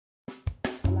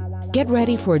Get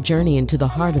ready for a journey into the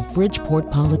heart of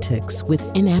Bridgeport politics with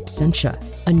In Absentia,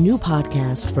 a new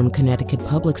podcast from Connecticut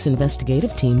Public's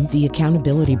investigative team, The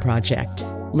Accountability Project.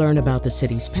 Learn about the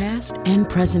city's past and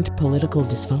present political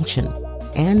dysfunction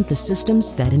and the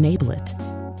systems that enable it.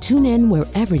 Tune in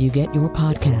wherever you get your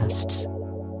podcasts.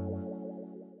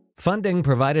 Funding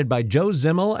provided by Joe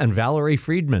Zimmel and Valerie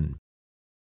Friedman.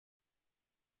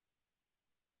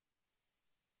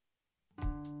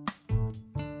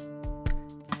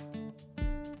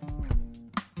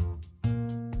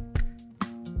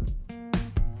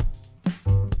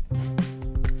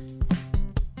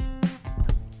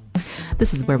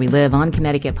 This is Where We Live on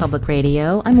Connecticut Public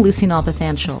Radio. I'm Lucy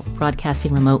Nalpathanchel,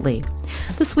 broadcasting remotely.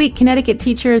 This week, Connecticut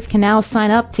teachers can now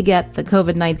sign up to get the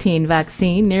COVID-19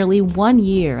 vaccine nearly 1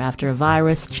 year after a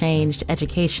virus changed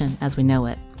education as we know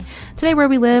it. Today, Where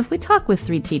We Live, we talk with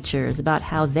 3 teachers about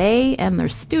how they and their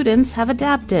students have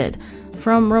adapted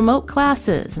from remote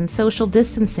classes and social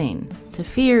distancing to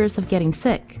fears of getting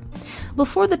sick.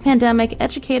 Before the pandemic,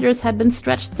 educators had been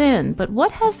stretched thin, but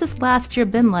what has this last year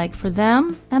been like for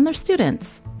them and their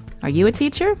students? Are you a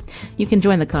teacher? You can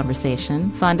join the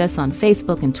conversation. Find us on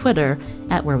Facebook and Twitter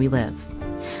at Where We Live.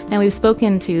 Now, we've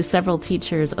spoken to several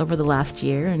teachers over the last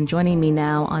year, and joining me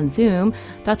now on Zoom,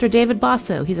 Dr. David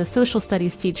Basso. He's a social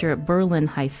studies teacher at Berlin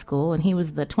High School, and he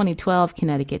was the 2012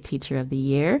 Connecticut Teacher of the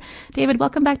Year. David,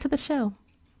 welcome back to the show.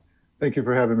 Thank you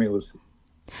for having me, Lucy.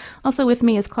 Also with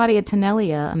me is Claudia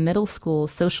Tenaglia, a middle school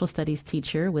social studies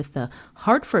teacher with the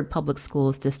Hartford Public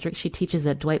Schools District. She teaches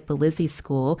at Dwight Belizzi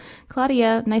School.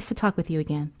 Claudia, nice to talk with you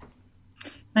again.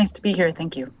 Nice to be here.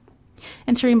 Thank you.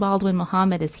 And Shireen Baldwin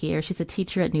Mohammed is here. She's a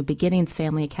teacher at New Beginnings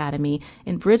Family Academy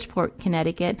in Bridgeport,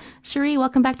 Connecticut. Shireen,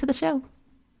 welcome back to the show.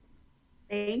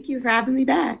 Thank you for having me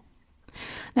back.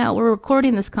 Now, we're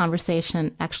recording this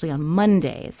conversation actually on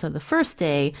Monday, so the first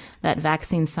day that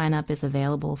vaccine sign-up is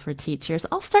available for teachers.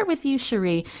 I'll start with you,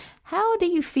 Cherie. How do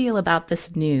you feel about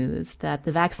this news that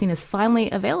the vaccine is finally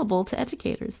available to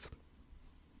educators?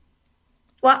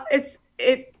 Well,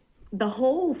 the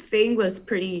whole thing was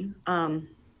pretty, there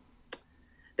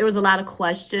was a lot of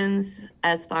questions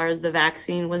as far as the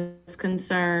vaccine was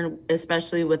concerned,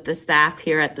 especially with the staff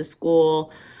here at the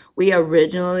school. We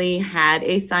originally had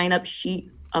a sign-up sheet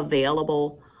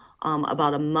available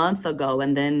about a month ago,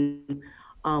 and then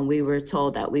we were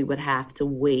told that we would have to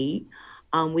wait.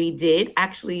 We did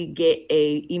actually get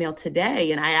an email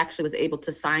today, and I actually was able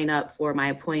to sign up for my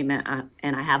appointment,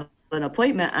 and I have an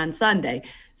appointment on Sunday.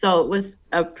 So it was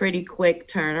a pretty quick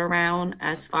turnaround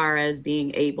as far as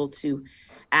being able to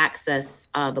access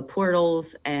the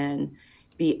portals and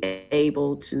be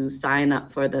able to sign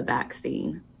up for the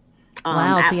vaccine.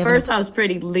 Wow, at first, I was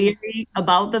pretty leery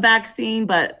about the vaccine,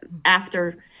 but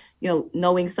after,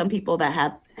 knowing some people that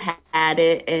have had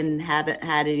it and haven't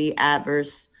had any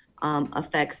adverse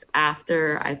effects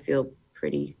after, I feel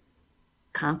pretty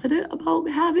confident about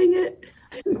having it.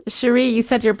 Cherie, you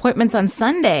said your appointment's on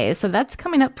Sunday, so that's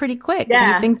coming up pretty quick. Yeah.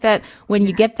 Do you think that when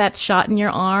you get that shot in your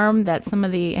arm, that some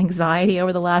of the anxiety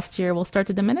over the last year will start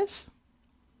to diminish?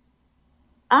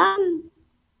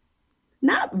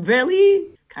 Not really.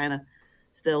 It's kind of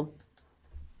still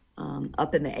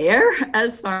up in the air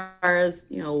as far as,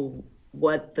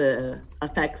 what the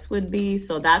effects would be.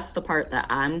 So that's the part that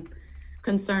I'm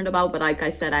concerned about. But like I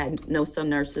said, I know some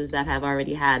nurses that have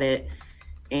already had it.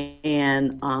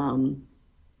 And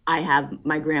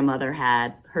my grandmother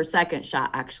had her second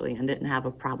shot actually and didn't have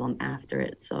a problem after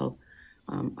it. So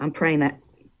I'm praying that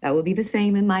will be the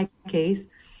same in my case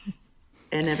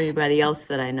and everybody else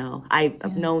that I know.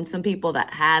 I've known some people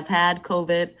that have had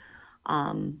COVID.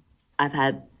 I've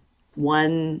had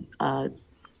one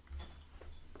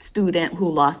student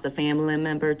who lost a family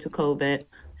member to COVID.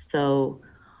 So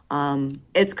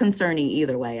it's concerning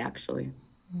either way, actually.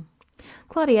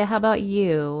 Claudia, how about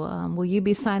you? Will you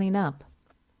be signing up?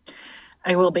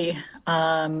 I will be.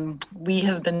 We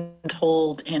have been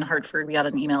told in Hartford, we got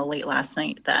an email late last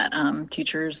night that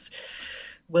teachers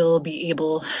will be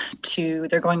able to,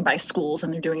 they're going by schools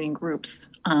and they're doing it in groups.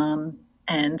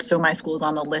 And so my school is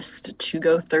on the list to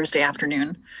go Thursday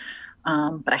afternoon.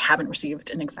 But I haven't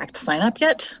received an exact sign up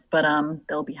yet, but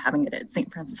they'll be having it at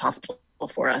St. Francis Hospital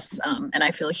for us. And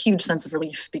I feel a huge sense of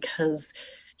relief because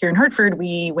here in Hartford,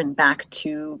 we went back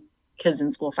to kids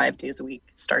in school 5 days a week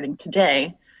starting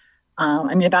today.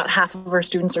 About half of our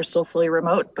students are still fully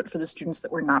remote, but for the students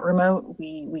that were not remote,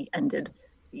 we ended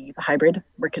the hybrid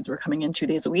where kids were coming in 2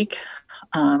 days a week.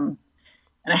 And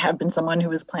I have been someone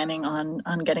who is planning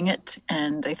on getting it.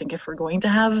 And I think if we're going to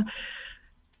have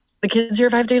the kids here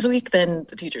 5 days a week, then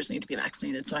the teachers need to be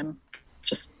vaccinated. So I'm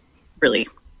just really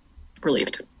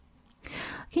relieved.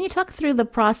 Can you talk through the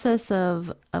process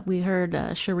of, we heard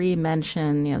Cherie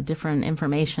mention, different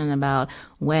information about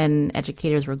when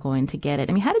educators were going to get it.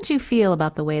 I mean, how did you feel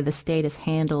about the way the state has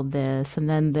handled this? And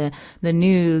then the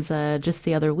news just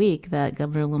the other week that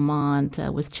Governor Lamont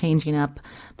was changing up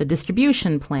the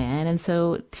distribution plan. And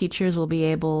so teachers will be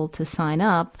able to sign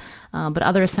up, but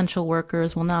other essential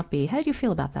workers will not be. How did you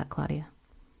feel about that, Claudia?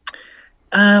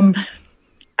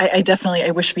 I definitely,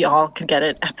 I wish we all could get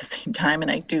it at the same time,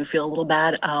 and I do feel a little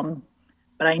bad.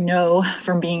 But I know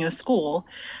from being in a school,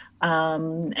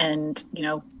 and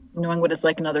knowing what it's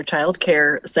like in other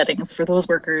childcare settings for those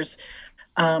workers,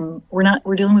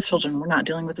 we're dealing with children. We're not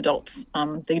dealing with adults.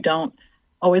 They don't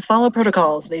always follow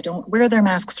protocols. They don't wear their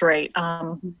masks right.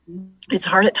 It's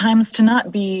hard at times to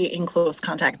not be in close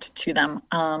contact to them,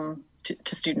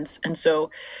 to students, and so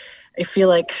I feel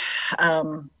like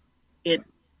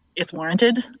it's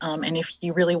warranted. And if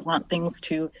you really want things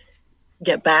to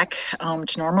get back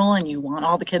to normal and you want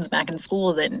all the kids back in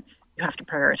school, then you have to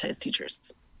prioritize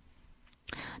teachers.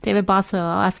 David Basso,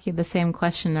 I'll ask you the same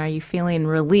question. Are you feeling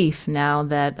relief now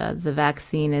that the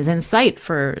vaccine is in sight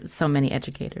for so many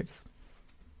educators?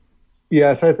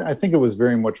 Yes, I think it was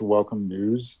very much welcome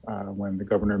news when the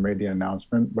governor made the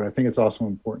announcement, but I think it's also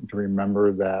important to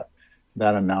remember that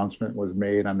announcement was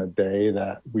made on the day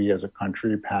that we as a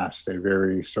country passed a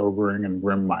very sobering and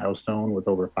grim milestone with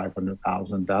over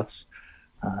 500,000 deaths.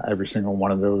 Every single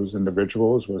one of those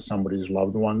individuals was somebody's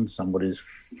loved one, somebody's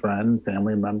friend,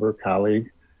 family member, colleague.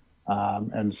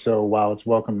 And so while it's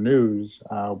welcome news,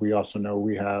 we also know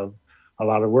we have a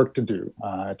lot of work to do.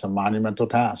 It's a monumental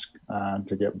task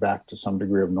to get back to some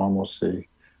degree of normalcy.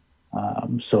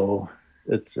 So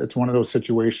it's one of those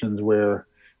situations where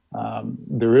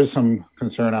there is some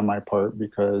concern on my part,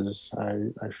 because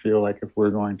I feel like if we're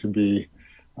going to be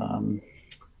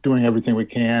doing everything we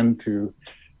can to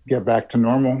get back to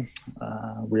normal,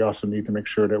 we also need to make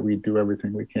sure that we do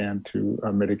everything we can to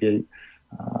mitigate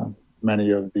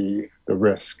many of the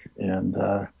risk. And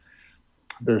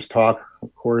there's talk,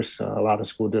 of course, a lot of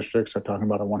school districts are talking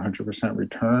about a 100%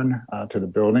 return to the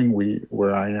building.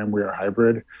 Where I am, we are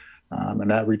hybrid, and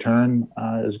that return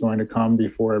is going to come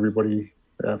before everybody,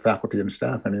 faculty and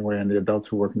staff anyway, and the adults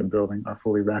who work in the building are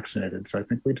fully vaccinated. So I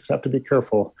think we just have to be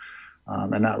careful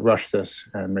and not rush this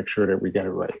and make sure that we get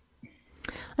it right.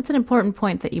 That's an important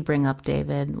point that you bring up,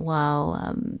 David.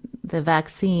 While the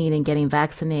vaccine and getting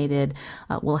vaccinated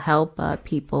will help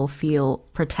people feel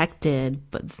protected,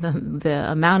 but the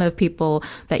amount of people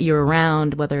that you're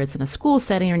around, whether it's in a school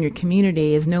setting or in your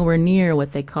community, is nowhere near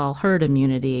what they call herd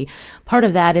immunity. Part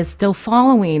of that is still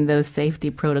following those safety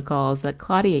protocols that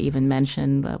Claudia even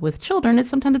mentioned. With children,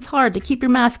 sometimes it's hard to keep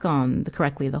your mask on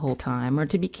correctly the whole time, or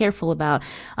to be careful about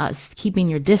keeping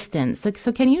your distance.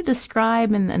 So can you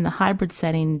describe in the hybrid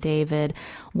setting, David,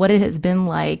 what it has been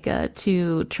like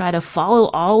to try to follow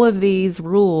all of these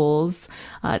rules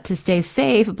to stay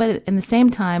safe, but in the same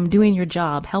time doing your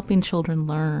job, helping children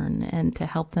learn and to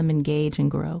help them engage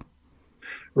and grow?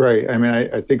 Right. I mean,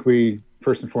 I think we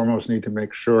first and foremost need to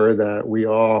make sure that we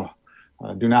all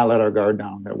do not let our guard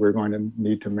down, that we're going to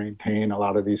need to maintain a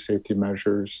lot of these safety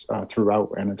measures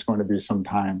throughout, and it's going to be some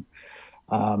time.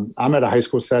 I'm at a high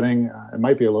school setting. It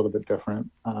might be a little bit different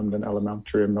than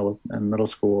elementary and middle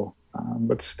school,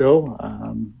 but still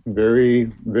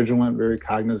very vigilant, very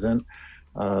cognizant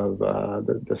of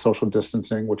the social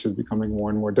distancing, which is becoming more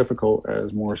and more difficult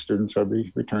as more students are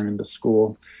returning to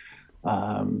school.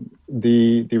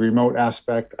 The remote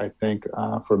aspect, I think,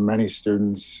 for many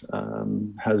students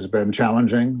has been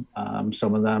challenging.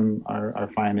 Some of them are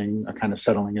finding kind of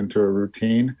settling into a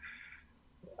routine.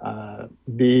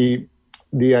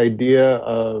 The idea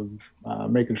of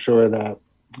making sure that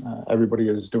everybody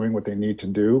is doing what they need to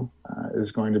do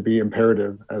is going to be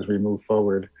imperative as we move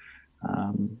forward.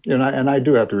 And I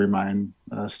do have to remind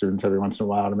students every once in a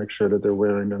while to make sure that they're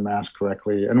wearing their mask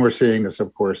correctly. And we're seeing this,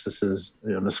 of course. This is,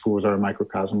 the schools are a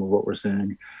microcosm of what we're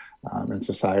seeing in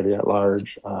society at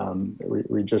large.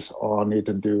 We just all need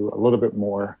to do a little bit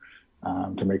more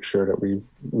to make sure that we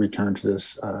return to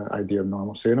this idea of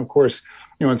normalcy. And of course,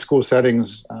 in school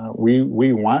settings,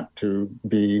 we want to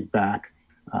be back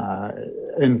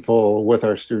in full with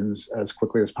our students as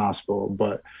quickly as possible,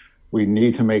 but we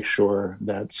need to make sure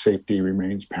that safety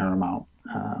remains paramount.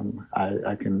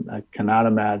 I cannot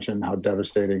imagine how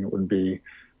devastating it would be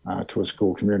to a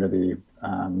school community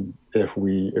if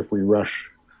we rush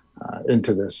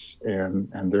into this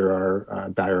and there are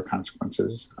dire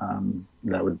consequences.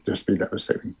 That would just be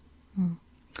devastating.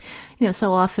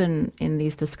 So often in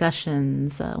these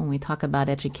discussions, when we talk about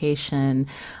education,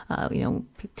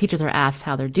 teachers are asked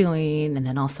how they're doing, and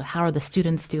then also how are the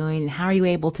students doing, and how are you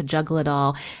able to juggle it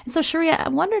all? And so, Cherie, I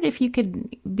wondered if you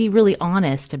could be really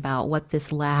honest about what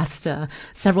this last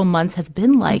several months has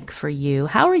been like for you.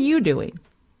 How are you doing?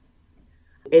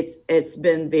 It's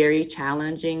been very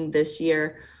challenging this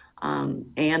year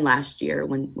and last year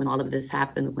when all of this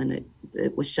happened, when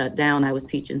it was shut down. I was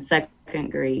teaching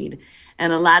second grade.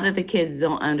 And a lot of the kids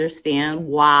don't understand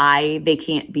why they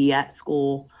can't be at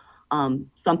school.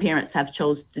 Some parents have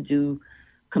chose to do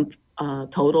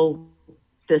total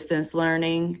distance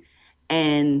learning,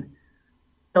 and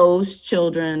those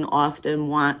children often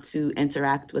want to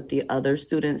interact with the other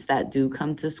students that do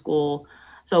come to school.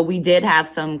 So we did have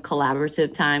some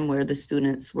collaborative time where the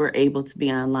students were able to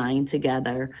be online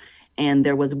together. And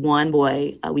there was one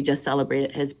boy, we just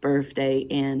celebrated his birthday,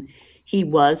 and he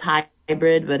was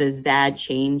hybrid, but his dad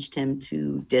changed him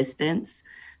to distance.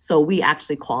 So we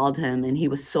actually called him, and he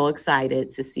was so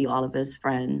excited to see all of his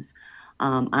friends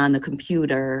on the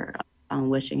computer,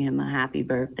 wishing him a happy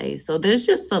birthday. So there's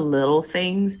just the little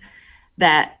things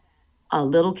that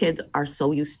little kids are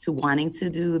so used to wanting to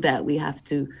do that we have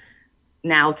to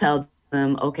now tell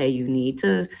them, okay, you need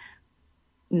to,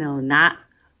 not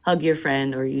hug your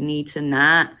friend, or you need to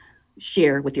not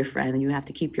share with your friend, and you have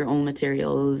to keep your own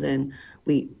materials, and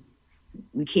we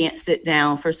can't sit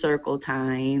down for circle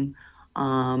time.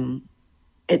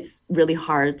 It's really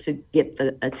hard to get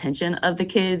the attention of the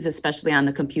kids, especially on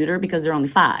the computer, because they're only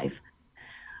 5.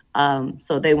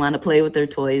 So they want to play with their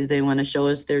toys. They want to show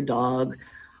us their dog.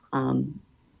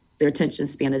 Their attention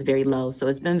span is very low. So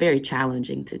it's been very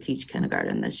challenging to teach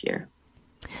kindergarten this year.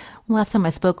 Last time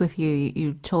I spoke with you,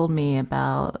 you told me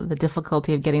about the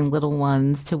difficulty of getting little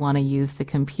ones to want to use the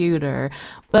computer.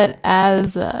 But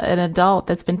as an adult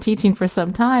that's been teaching for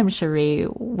some time, Cherie,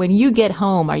 when you get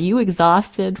home, are you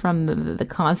exhausted from the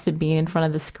constant being in front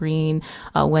of the screen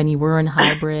when you were in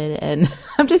hybrid? And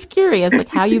I'm just curious,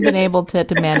 how you've been able to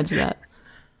manage that.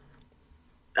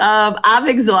 I'm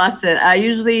exhausted. I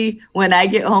usually, when I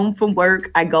get home from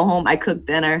work, I go home, I cook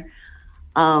dinner.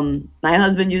 My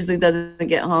husband usually doesn't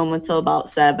get home until about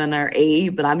 7 or 8,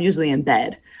 but I'm usually in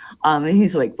bed. And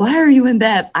he's like, why are you in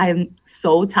bed? I'm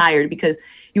so tired, because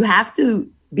you have to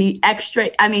be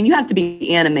extra. I mean, you have to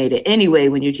be animated anyway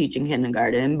when you're teaching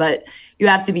kindergarten, but you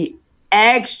have to be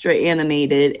extra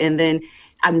animated. And then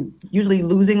I'm usually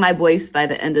losing my voice by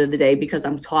the end of the day because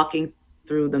I'm talking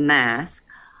through the mask.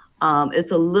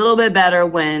 It's a little bit better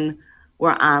when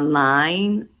we're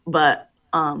online, but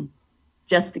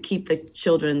just to keep the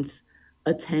children's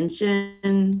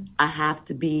attention, I have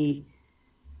to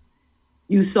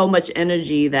use so much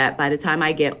energy that by the time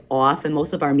I get off, and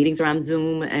most of our meetings are on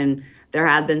Zoom, and there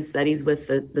have been studies with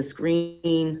the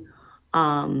screen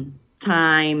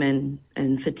time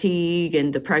and fatigue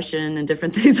and depression and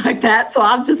different things like that. So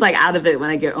I'm just out of it when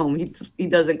I get home. He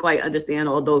doesn't quite understand,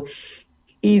 although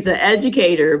he's an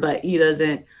educator, but he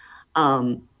doesn't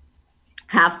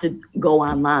have to go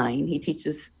online. He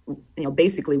teaches,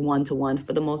 basically one-to-one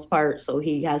for the most part. So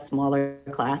he has smaller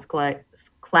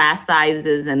class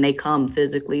sizes, and they come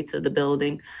physically to the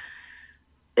building.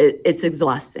 It's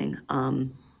exhausting.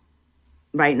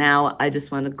 Right now, I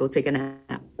just want to go take a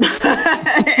nap, but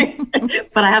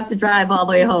I have to drive all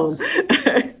the way home.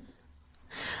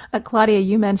 Claudia,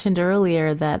 you mentioned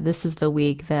earlier that this is the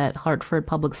week that Hartford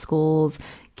Public Schools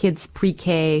kids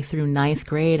pre-K through 9th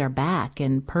grade are back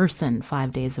in person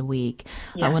 5 days a week.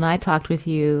 Yes. When I talked with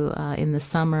you in the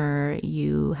summer,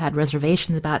 you had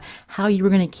reservations about how you were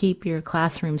going to keep your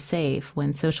classroom safe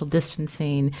when social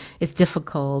distancing is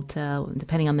difficult,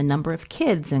 depending on the number of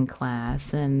kids in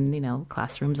class. And,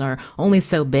 classrooms are only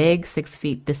so big. 6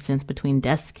 feet distance between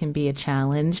desks can be a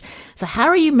challenge. So how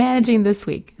are you managing this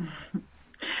week?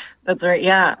 That's right.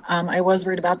 Yeah, I was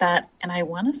worried about that. And I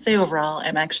want to say overall,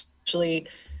 I'm actually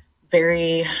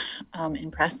very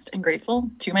impressed and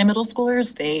grateful to my middle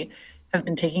schoolers. They have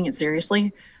been taking it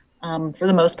seriously for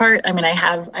the most part. I mean, I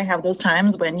have those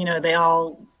times when, they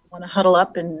all want to huddle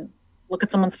up and look at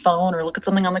someone's phone or look at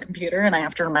something on the computer, and I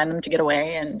have to remind them to get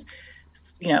away and,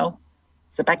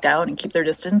 sit back down and keep their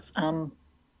distance.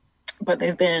 But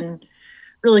they've been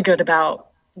really good about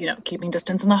keeping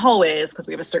distance in the hallways, because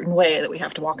we have a certain way that we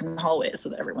have to walk in the hallways so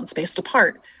that everyone's spaced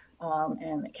apart,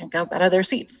 and they can't go out of their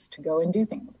seats to go and do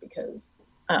things because,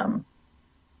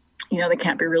 they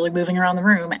can't be really moving around the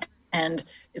room. And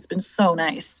it's been so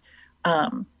nice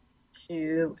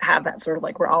to have that sort of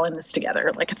we're all in this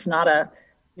together. It's not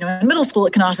in middle school,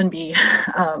 it can often be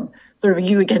sort of a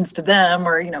you against them,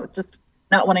 or, just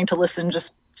not wanting to listen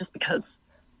just because.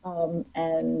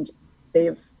 And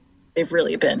they've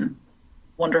really been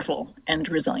wonderful and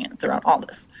resilient throughout all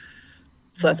this.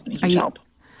 So that's been a huge help.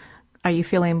 Are you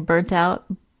feeling burnt out,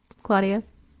 Claudia?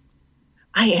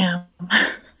 I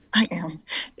am.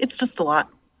 It's just a lot.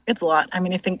 It's a lot. I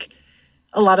mean, I think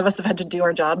a lot of us have had to do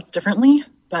our jobs differently,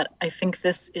 but I think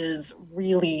this is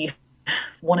really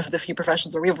one of the few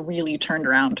professions where we have really turned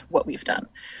around what we've done.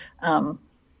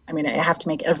 I mean, I have to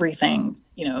make everything,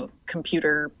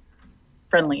 computer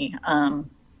friendly.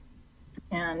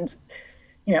 And,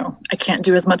 I can't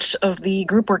do as much of the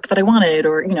group work that I wanted,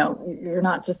 or, you're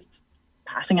not just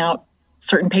passing out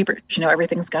certain papers,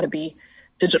 everything's got to be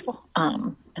digital.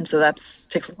 And so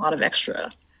takes a lot of extra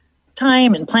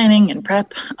time and planning and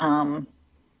prep, on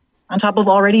top of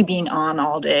already being on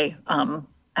all day,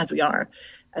 as we are,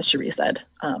 as Cherie said.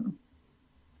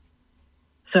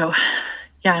 So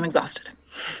yeah, I'm exhausted.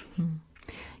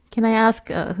 Can I ask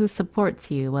who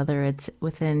supports you, whether it's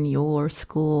within your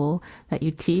school that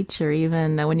you teach or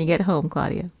even when you get home,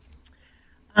 Claudia?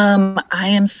 I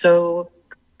am so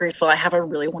grateful. I have a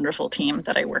really wonderful team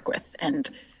that I work with, and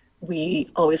we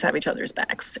always have each other's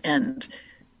backs. And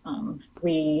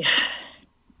we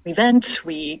vent,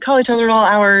 we call each other at all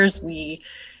hours. You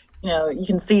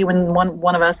can see when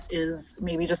one of us is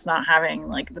maybe just not having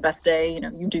like the best day,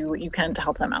 you do what you can to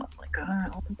help them out. Like,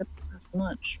 I'll pick up for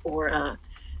lunch, or,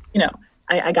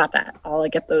 I got that. I'll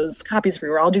get those copies for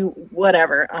you, or I'll do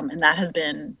whatever. And that has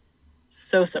been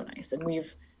so nice. And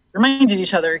we've reminded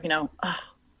each other,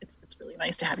 it's really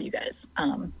nice to have you guys.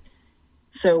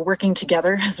 So working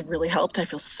together has really helped. I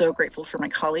feel so grateful for my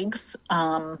colleagues.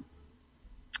 And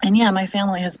yeah, my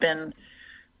family has been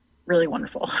really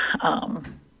wonderful.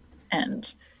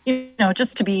 And,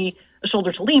 just to be a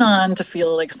shoulder to lean on, to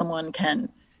feel like someone can,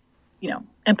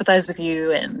 empathize with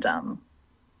you, and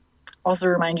also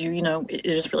remind you, it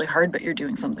is really hard, but you're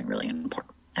doing something really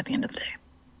important at the end of the day.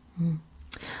 Mm.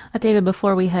 David,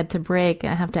 before we head to break,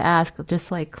 I have to ask,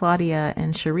 just like Claudia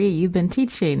and Cherie, you've been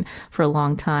teaching for a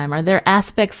long time. Are there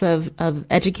aspects of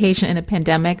education in a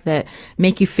pandemic that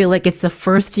make you feel like it's the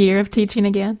first year of teaching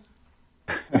again?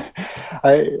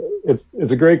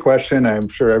 It's a great question. I'm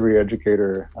sure every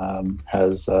educator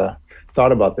has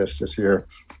thought about this year.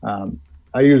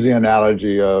 I use the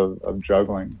analogy of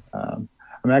juggling.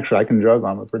 I can juggle.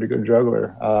 I'm a pretty good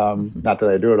juggler. Not that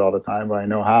I do it all the time, but I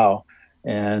know how.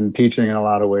 And teaching in a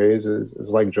lot of ways is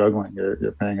like juggling.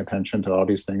 You're paying attention to all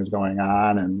these things going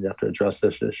on, and you have to address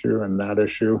this issue and that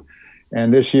issue.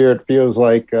 And this year it feels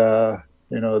like, there's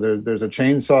a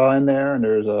chainsaw in there, and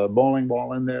there's a bowling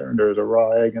ball in there, and there's a raw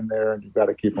egg in there, and you've got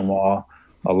to keep them all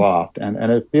aloft. And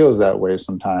it feels that way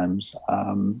sometimes.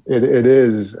 It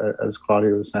is, as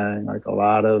Claudia was saying, like a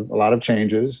lot of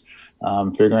changes,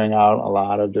 figuring out a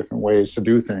lot of different ways to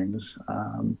do things,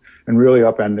 and really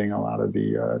upending a lot of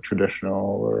the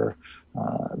traditional or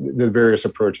the various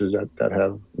approaches that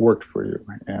have worked for you.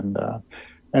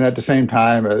 And at the same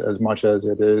time, as much as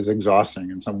it is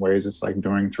exhausting, in some ways, it's like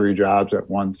doing 3 jobs at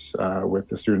once, with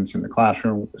the students in the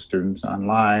classroom, with the students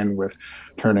online, with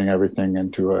turning everything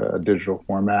into a digital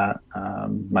format.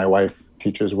 My wife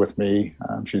teaches with me.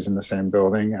 She's in the same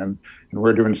building, and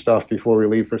we're doing stuff before we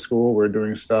leave for school. We're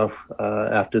doing stuff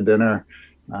after dinner.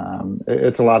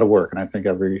 It's a lot of work, and I think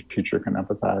every teacher can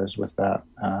empathize with that.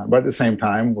 But at the same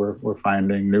time, we're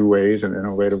finding new ways and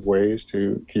innovative ways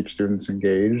to keep students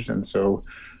engaged. And so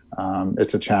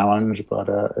it's a challenge, but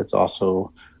it's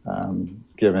also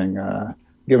giving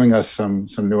us some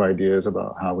new ideas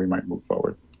about how we might move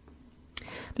forward.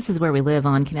 This is Where We Live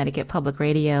on Connecticut Public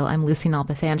Radio. I'm Lucy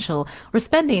Nalpathanchel. We're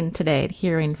spending today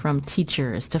hearing from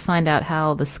teachers to find out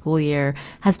how the school year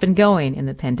has been going in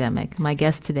the pandemic. My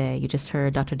guest today, you just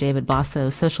heard Dr. David Basso,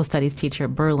 social studies teacher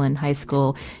at Berlin High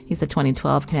School. He's the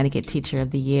 2012 Connecticut Teacher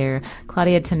of the Year.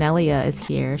 Claudia Tenaglia is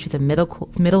here. She's a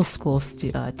middle school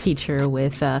teacher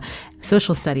with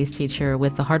social studies teacher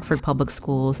with the Hartford Public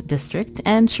Schools District,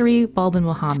 and Cherie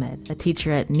Baldwin-Muhammad, a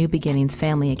teacher at New Beginnings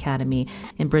Family Academy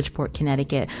in Bridgeport,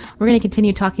 Connecticut. We're going to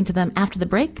continue talking to them after the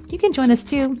break. You can join us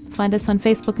too. Find us on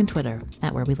Facebook and Twitter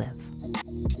at Where We Live.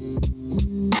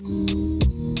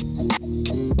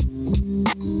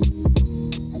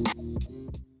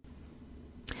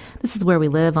 This is Where We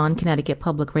Live on Connecticut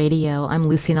Public Radio. I'm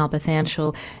Lucy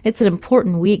Nalpathanchel. It's an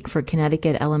important week for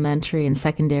Connecticut elementary and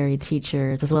secondary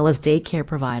teachers, as well as daycare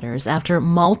providers, after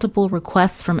multiple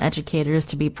requests from educators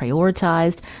to be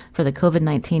prioritized for the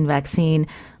COVID-19 vaccine.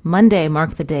 Monday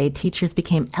marked the day teachers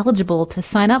became eligible to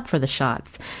sign up for the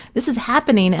shots. This is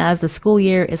happening as the school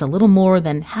year is a little more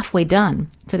than halfway done.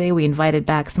 Today we invited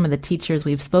back some of the teachers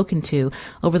we've spoken to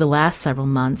over the last several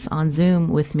months. On Zoom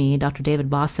with me, Dr. David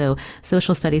Basso,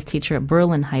 social studies teacher at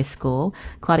Berlin High School,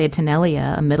 Claudia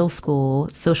Tenaglia, a middle school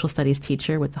social studies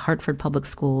teacher with the Hartford Public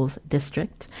Schools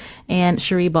District, and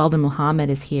Cherie Baldwin Muhammad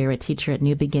is here, a teacher at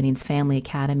New Beginnings Family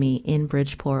Academy in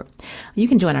Bridgeport. You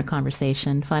can join our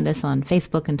conversation. Find us on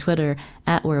Facebook and Twitter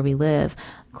at Where We Live.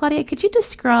 Claudia, could you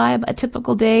describe a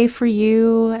typical day for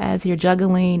you as you're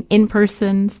juggling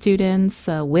in-person students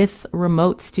with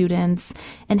remote students?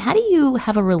 And how do you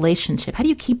have a relationship? How do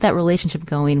you keep that relationship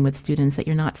going with students that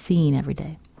you're not seeing every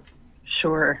day?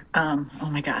 Sure. Oh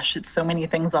my gosh, it's so many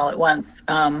things all at once.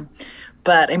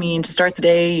 But I mean, to start the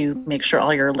day, you make sure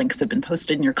all your links have been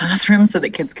posted in your classroom so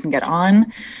that kids can get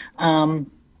on.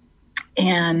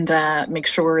 And make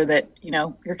sure that,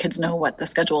 your kids know what the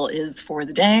schedule is for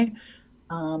the day.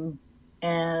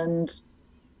 And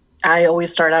I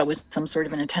always start out with some sort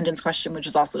of an attendance question, which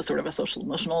is also sort of a social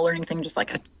emotional learning thing, just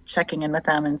like checking in with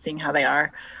them and seeing how they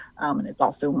are. And it's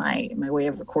also my way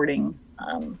of recording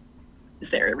is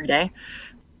there every day.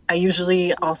 I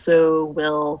usually also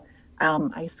will,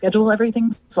 I schedule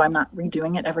everything, so I'm not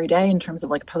redoing it every day in terms of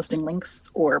like posting links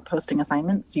or posting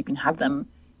assignments. You can have them,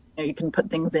 you can put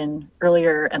things in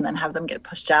earlier and then have them get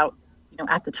pushed out,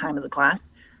 at the time of the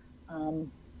class.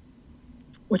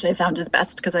 Which I found is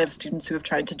best because I have students who have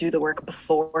tried to do the work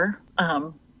before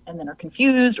and then are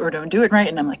confused or don't do it right.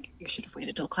 And I'm like, you should have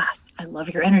waited till class. I love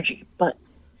your energy, but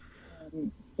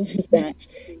there's that.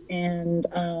 And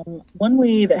one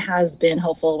way that has been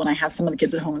helpful when I have some of the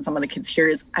kids at home and some of the kids here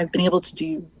is I've been able to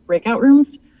do breakout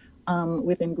rooms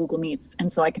within Google Meets. And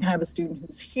so I can have a student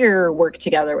who's here work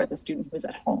together with a student who's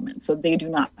at home. And so they do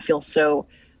not feel so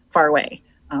far away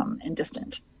and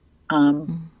distant.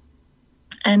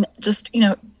 And just,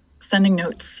 sending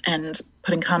notes and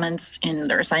putting comments in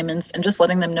their assignments and just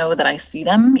letting them know that I see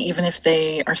them, even if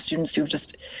they are students who've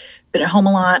just been at home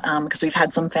a lot, because we've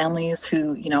had some families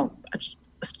who, a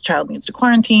child needs to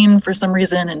quarantine for some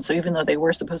reason. And so even though they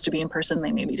were supposed to be in person,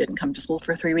 they maybe didn't come to school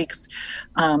for 3 weeks.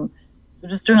 So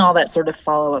just doing all that sort of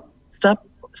follow-up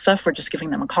stuff, we're just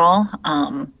giving them a call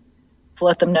to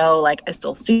let them know, like, I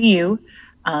still see you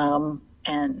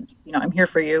and, I'm here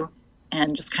for you,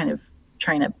 and just kind of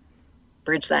trying to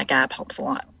bridge that gap helps a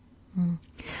lot.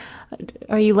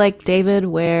 Are you like David,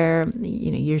 where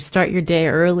you start your day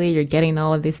early, you're getting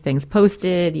all of these things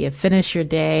posted, you finish your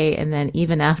day, and then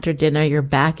even after dinner, you're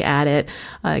back at it,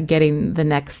 getting the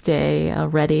next day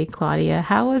ready? Claudia,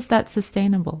 how is that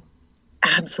sustainable?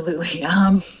 Absolutely.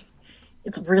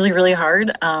 It's really, really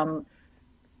hard. You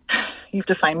have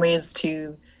to find ways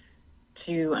to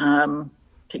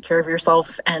take care of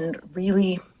yourself and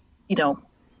really,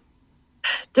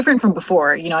 different from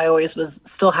before. I always was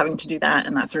still having to do that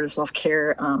and that sort of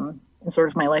self-care in sort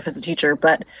of my life as a teacher,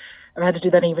 but I've had to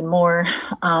do that even more.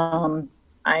 I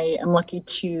am lucky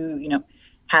to,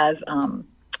 have a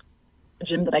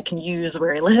gym that I can use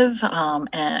where I live,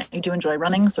 and I do enjoy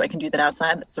running, so I can do that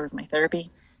outside. It's sort of my therapy.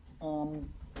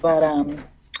 But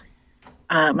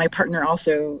my partner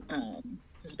also,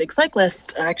 who's a big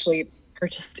cyclist, actually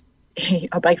purchased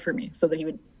a bike for me so that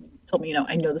he told me,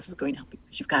 I know this is going to help you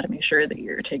because you've got to make sure that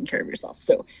you're taking care of yourself.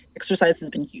 So exercise has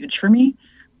been huge for me.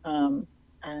 And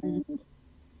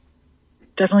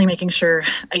definitely making sure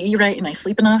I eat right and I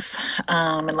sleep enough.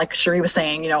 And like Cherie was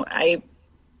saying, I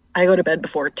go to bed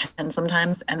before 10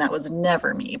 sometimes, and that was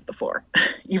never me before.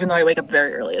 Even though I wake up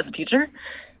very early as a teacher,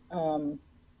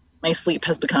 my sleep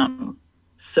has become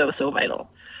so vital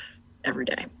every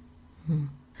day. Mm-hmm.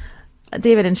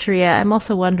 David and Sharia, I'm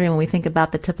also wondering, when we think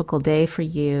about the typical day for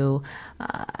you,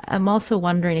 I'm also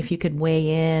wondering if you could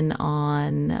weigh in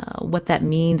on what that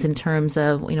means in terms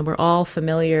of, we're all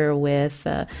familiar with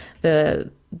the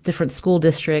different school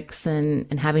districts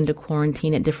and having to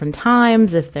quarantine at different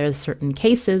times if there's certain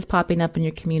cases popping up in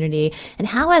your community. And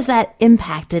how has that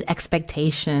impacted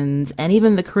expectations and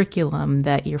even the curriculum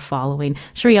that you're following?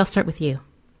 Sharia, I'll start with you.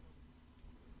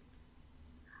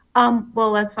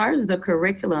 Well, as far as the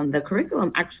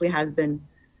curriculum actually has been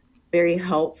very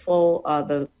helpful.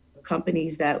 The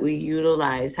companies that we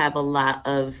utilize have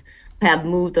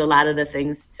moved a lot of the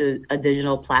things to a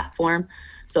digital platform.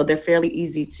 So they're fairly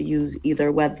easy to use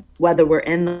either whether we're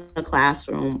in the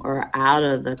classroom or out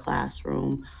of the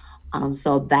classroom.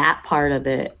 So that part of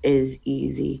it is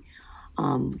easy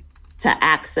to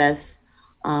access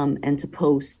and to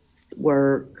post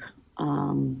work.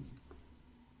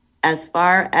 As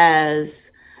far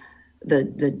as the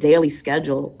daily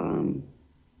schedule,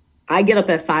 I get up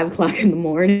at 5 o'clock in the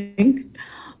morning.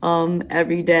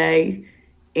 every day.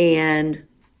 And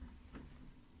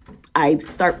I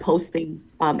start posting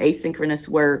asynchronous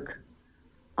work.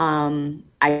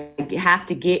 I have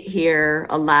to get here.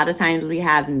 A lot of times we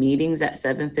have meetings at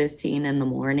 7:15 in the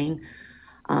morning,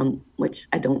 which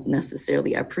I don't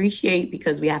necessarily appreciate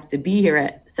because we have to be here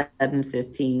at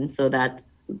 7:15. So that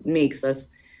makes us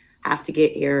have to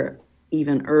get here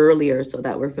even earlier so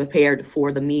that we're prepared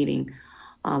for the meeting.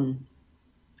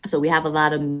 So we have a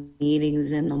lot of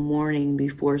meetings in the morning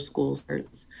before school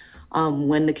starts.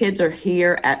 When the kids are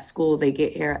here at school, they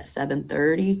get here at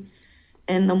 7:30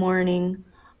 in the morning.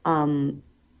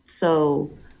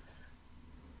 So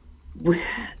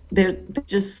there's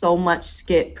just so much to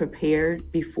get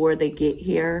prepared before they get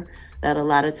here that a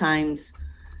lot of times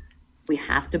we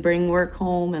have to bring work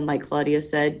home. And like Claudia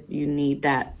said, you need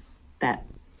that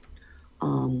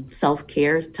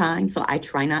self-care time. So I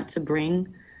try not to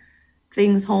bring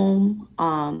things home.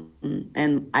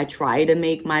 And I try to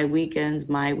make my weekends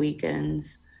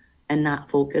and not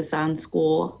focus on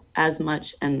school as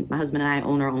much. And my husband and I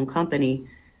own our own company.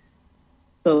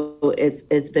 So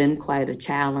it's been quite a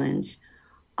challenge.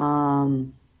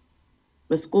 The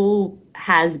school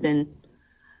has been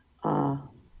a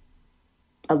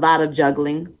lot of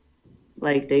juggling,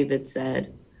 like David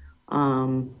said,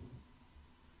 and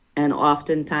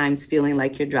oftentimes feeling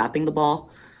like you're dropping the ball.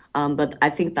 But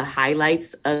I think the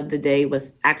highlights of the day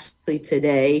was actually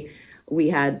today. We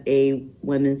had a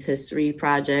Women's History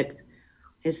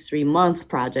Month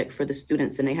project for the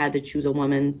students, and they had to choose a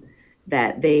woman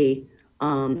that they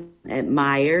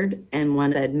admired, and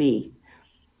one said me.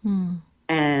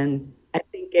 And I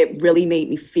think it really made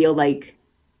me feel like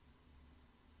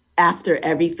after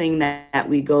everything that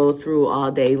we go through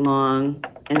all day long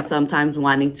and sometimes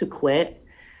wanting to quit,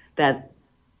 that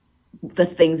the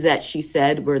things that she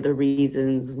said were the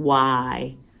reasons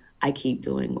why I keep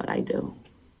doing what I do.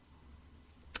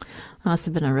 Must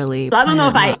have been a really... So I don't know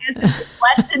if I answered the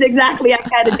question exactly. I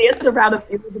kind of danced around a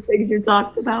few of the things you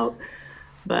talked about.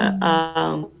 But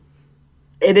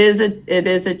it is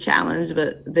a challenge,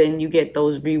 but then you get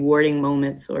those rewarding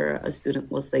moments where a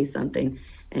student will say something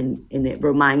and it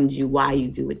reminds you why you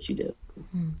do what you do.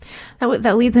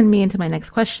 That leads me into my next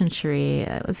question, Cherie.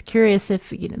 I was curious if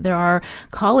there are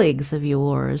colleagues of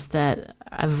yours that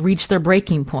have reached their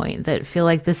breaking point, that feel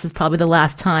like this is probably the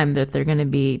last time that they're going to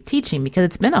be teaching, because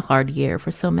it's been a hard year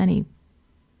for so many.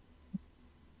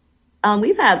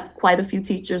 We've had quite a few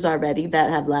teachers already that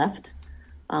have left.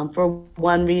 For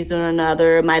one reason or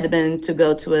another. It might have been to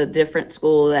go to a different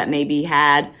school that maybe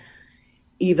had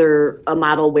either a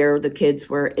model where the kids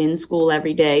were in school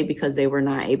every day because they were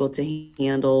not able to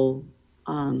handle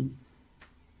the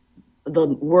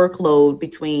workload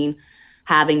between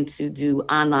having to do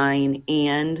online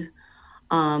and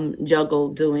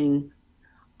juggle doing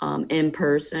in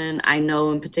person. I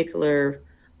know in particular,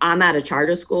 I'm at a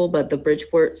charter school, but the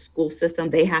Bridgeport school system,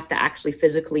 they have to actually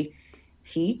physically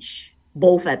teach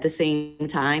both at the same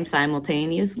time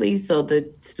simultaneously. So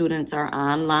the students are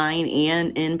online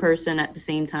and in person at the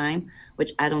same time,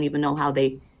 which I don't even know how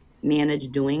they manage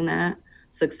doing that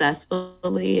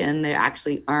successfully. And they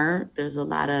actually aren't. There's a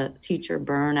lot of teacher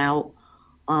burnout.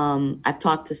 I've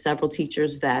talked to several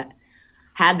teachers that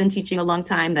have been teaching a long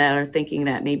time that are thinking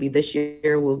that maybe this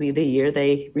year will be the year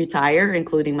they retire,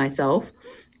 including myself.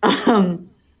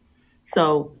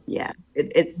 So yeah,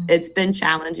 it's been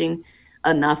challenging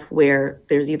enough where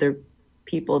there's either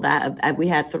people that we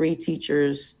had 3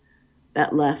 teachers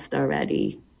that left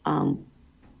already,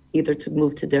 either to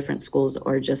move to different schools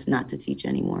or just not to teach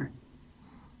anymore.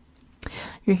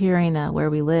 You're hearing Where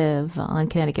We Live on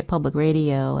Connecticut Public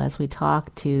Radio as we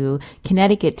talk to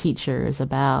Connecticut teachers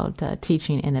about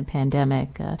teaching in a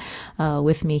pandemic.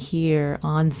 With me here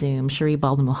on Zoom, Cherie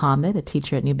Baldwin-Muhammad, a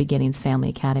teacher at New Beginnings Family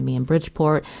Academy in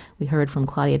Bridgeport. We heard from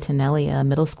Claudia Tonelli, a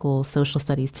middle school social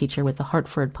studies teacher with the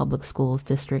Hartford Public Schools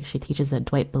District. She teaches at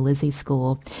Dwight Belizzi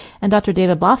School. And Dr.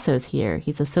 David Basso is here.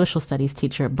 He's a social studies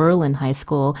teacher at Berlin High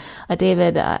School.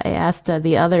 David, I asked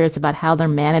the others about how they're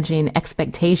managing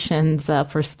expectations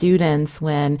for students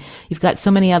when you've got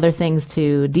so many other things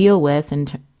to deal with,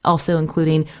 and also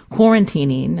including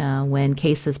quarantining when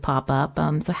cases pop up.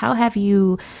 So how have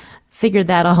you figured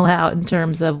that all out in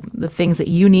terms of the things that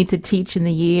you need to teach in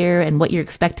the year and what you're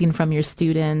expecting from your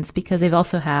students, because they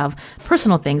also have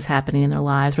personal things happening in their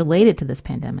lives related to this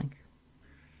pandemic?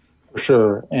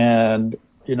 Sure. And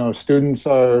students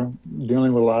are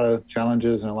dealing with a lot of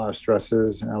challenges and a lot of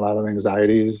stresses and a lot of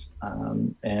anxieties.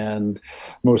 And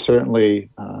most certainly,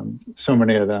 so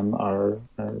many of them are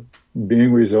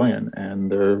being resilient,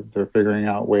 and they're figuring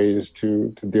out ways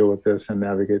to deal with this and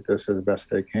navigate this as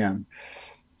best they can.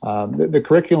 The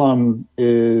curriculum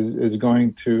is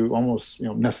going to almost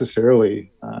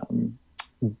necessarily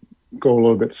go a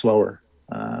little bit slower.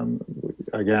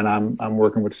 Again, I'm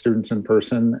working with students in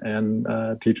person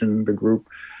and teaching the group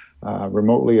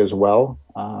remotely as well.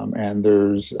 And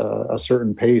there's a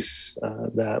certain pace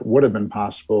that would have been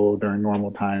possible during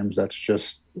normal times. It's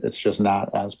just not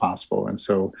as possible. And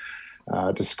so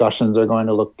discussions are going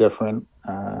to look different.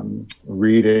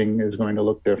 Reading is going to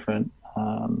look different.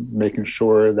 Making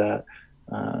sure that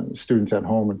students at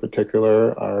home in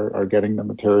particular are getting the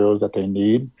materials that they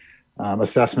need.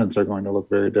 Assessments are going to look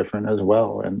very different as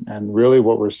well. And really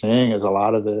what we're seeing is a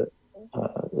lot of it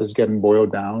is getting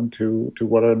boiled down to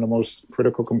what are the most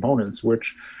critical components,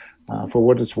 which for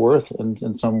what it's worth,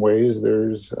 in some ways,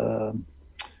 there's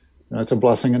it's a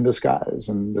blessing in disguise,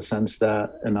 in the sense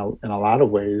that in a lot of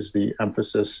ways, the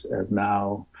emphasis has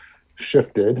now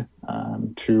shifted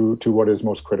to what is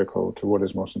most critical, to what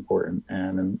is most important.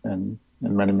 And in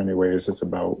many, many ways, it's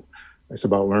about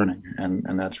learning.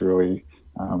 And that's really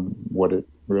what it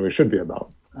really should be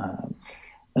about.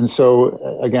 And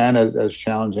so, again, as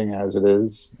challenging as it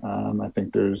is, I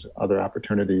think there's other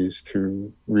opportunities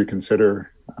to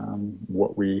reconsider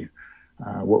what we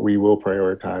will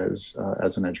prioritize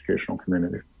as an educational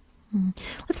community.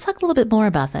 Let's talk a little bit more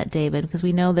about that, David, because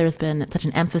we know there's been such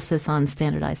an emphasis on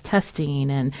standardized testing,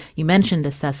 and you mentioned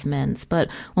assessments. But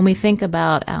when we think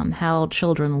about how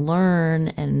children learn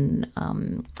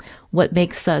and what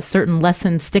makes certain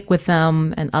lessons stick with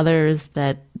them, and others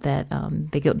that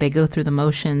they go through the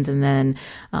motions, and then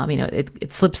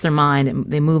it slips their mind and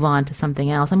they move on to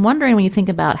something else. I'm wondering, when you think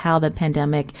about how the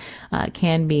pandemic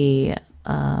can be,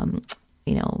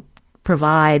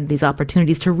 provide these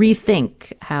opportunities to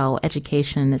rethink how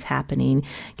education is happening.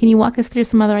 Can you walk us through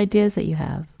some other ideas that you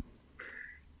have?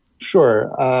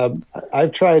 Sure.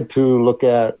 I've tried to look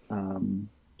at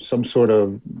some sort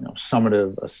of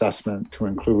summative assessment to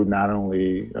include not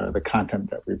only the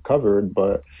content that we've covered,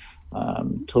 but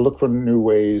to look for new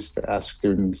ways to ask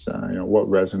students, what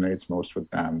resonates most with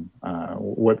them,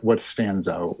 what stands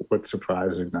out, what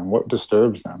surprises them, what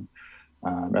disturbs them.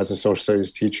 As a social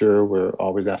studies teacher, we're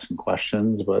always asking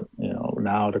questions, but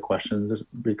now the questions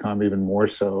become even more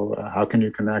so. How can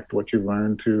you connect what you've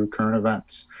learned to current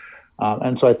events?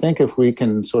 And so I think if we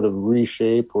can sort of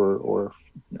reshape or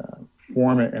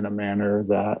form it in a manner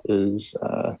that is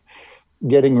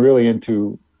getting really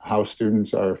into how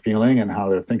students are feeling and how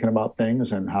they're thinking about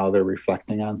things and how they're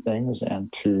reflecting on things,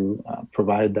 and to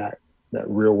provide that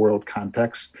real world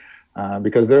context.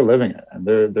 Because they're living it, and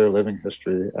they're living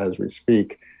history as we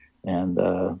speak, and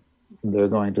they're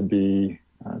going to be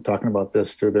talking about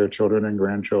this to their children and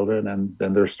grandchildren, and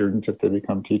then their students if they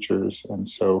become teachers. And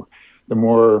so, the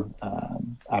more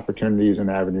opportunities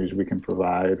and avenues we can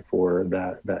provide for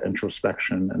that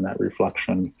introspection and that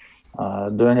reflection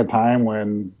during a time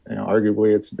when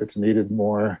arguably it's needed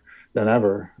more than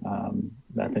ever,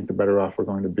 I think the better off we're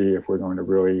going to be if we're going to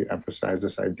really emphasize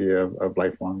this idea of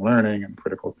lifelong learning and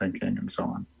critical thinking and so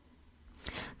on.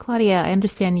 Claudia, I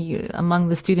understand you, among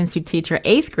the students you teach, are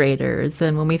 8th graders.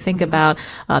 And when we think about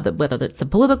whether it's the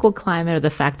political climate or the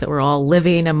fact that we're all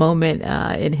living a moment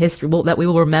in history that we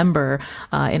will remember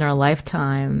in our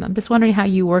lifetime, I'm just wondering how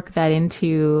you work that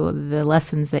into the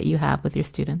lessons that you have with your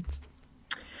students.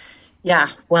 Yeah,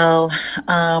 well,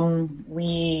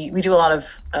 we do a lot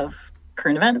of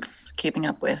current events, keeping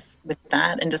up with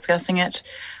that and discussing it.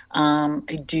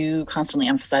 I do constantly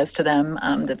emphasize to them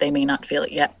that they may not feel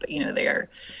it yet, but they are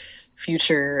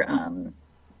future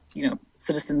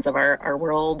citizens of our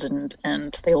world,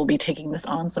 and they will be taking this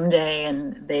on someday,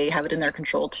 and they have it in their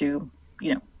control to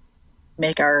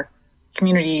make our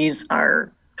communities,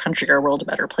 our country, our world a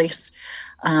better place.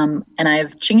 And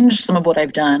I've changed some of what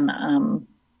I've done.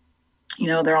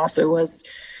 There also was,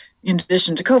 in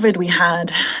addition to COVID, we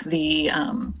had the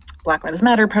Black Lives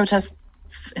Matter protests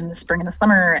in the spring and the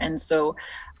summer. And so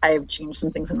I've changed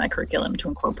some things in my curriculum to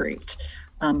incorporate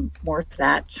more of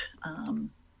that.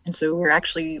 And so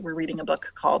we're reading a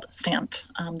book called Stamped,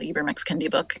 the Ibram X. Kendi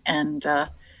book, and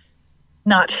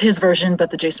not his version, but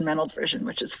the Jason Reynolds version,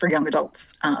 which is for young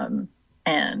adults.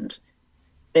 And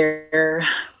they're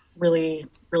really,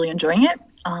 really enjoying it.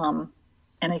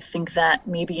 And I think that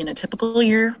maybe in a typical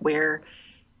year where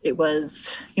it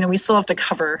was, we still have to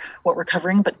cover what we're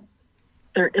covering, but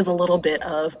there is a little bit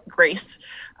of grace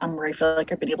where I feel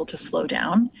like I've been able to slow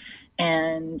down.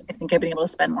 And I think I've been able to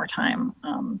spend more time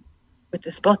with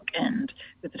this book and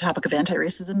with the topic of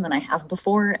anti-racism than I have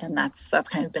before. And that's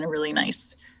kind of been a really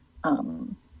nice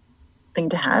thing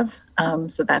to have.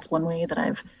 So that's one way that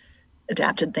I've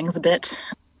adapted things a bit.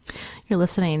 You're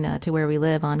listening to Where We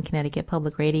Live on Connecticut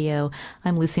Public Radio.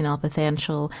 I'm Lucy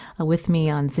Nalpathanchel. With me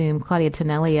on Zoom, Claudia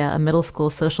Tenaglia, a middle school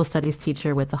social studies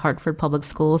teacher with the Hartford Public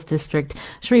Schools District.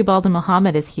 Sheree Baldwin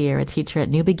Muhammad is here, a teacher at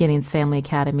New Beginnings Family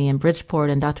Academy in Bridgeport,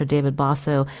 and Dr. David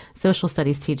Basso, social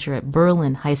studies teacher at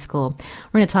Berlin High School.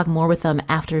 We're going to talk more with them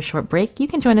after a short break. You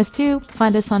can join us too.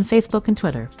 Find us on Facebook and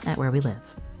Twitter at Where We Live.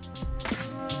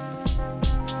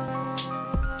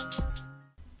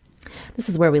 This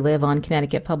is Where We Live on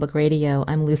Connecticut Public Radio.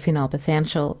 I'm Lucy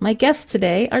Nalpathanchel. My guests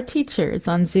today are teachers.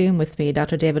 On Zoom with me,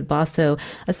 Dr. David Basso,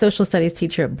 a social studies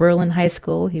teacher at Berlin High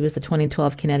School. He was the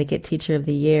 2012 Connecticut Teacher of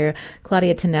the Year.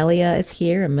 Claudia Tenaglia is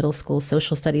here, a middle school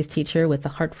social studies teacher with the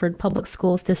Hartford Public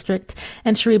Schools District.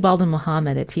 And Sheree Baldwin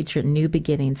Muhammad, a teacher at New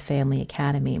Beginnings Family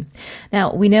Academy.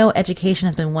 Now, we know education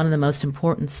has been one of the most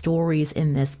important stories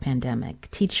in this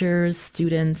pandemic. Teachers,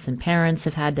 students, and parents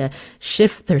have had to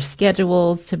shift their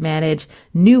schedules to manage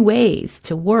new ways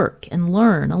to work and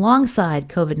learn alongside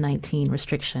COVID-19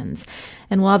 restrictions.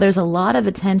 And while there's a lot of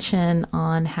attention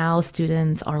on how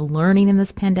students are learning in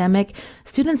this pandemic,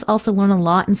 students also learn a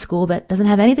lot in school that doesn't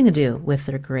have anything to do with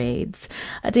their grades.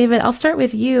 David, I'll start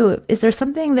with you. Is there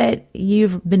something that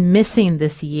you've been missing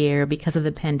this year because of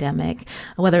the pandemic,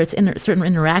 whether it's certain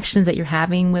interactions that you're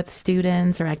having with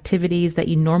students or activities that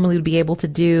you normally would be able to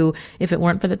do if it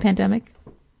weren't for the pandemic?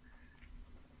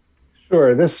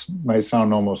 Sure. This might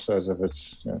sound almost as if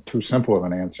it's too simple of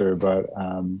an answer, but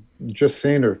just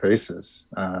seeing their faces,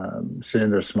 seeing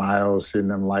their smiles, seeing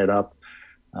them light up,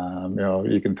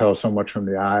 you can tell so much from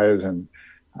the eyes. And,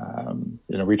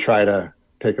 we try to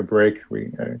take a break.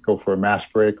 We go for a mass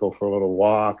break, go for a little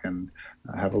walk and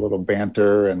have a little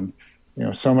banter. And,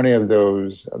 so many of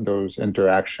those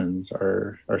interactions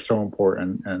are so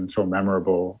important and so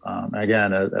memorable.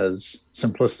 Again, as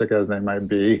simplistic as they might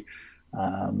be,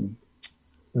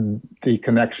 the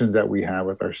connections that we have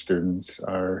with our students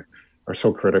are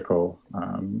so critical,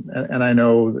 and I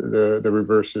know the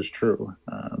reverse is true.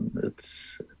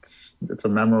 It's a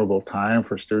memorable time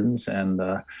for students, and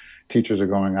teachers are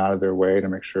going out of their way to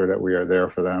make sure that we are there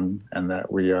for them and that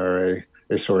we are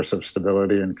a source of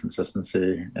stability and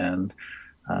consistency. And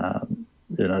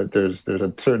there's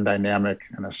a certain dynamic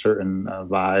and a certain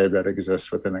vibe that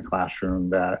exists within a classroom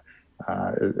that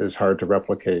is hard to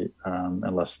replicate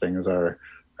unless things are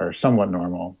somewhat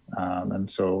normal. And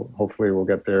so hopefully we'll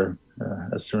get there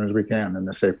as soon as we can and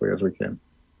as safely as we can.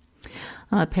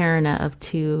 I'm a parent of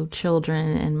two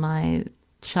children, and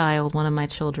one of my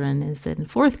children is in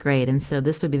fourth grade. And so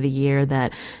this would be the year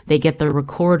that they get their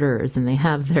recorders and they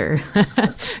have their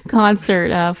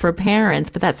concert for parents.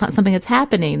 But that's not something that's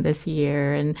happening this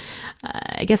year. And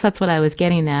I guess that's what I was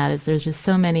getting at, is there's just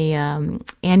so many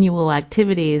annual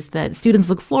activities that students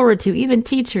look forward to, even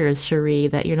teachers, Sheree,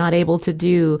 that you're not able to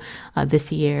do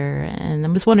this year. And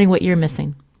I'm just wondering what you're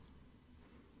missing.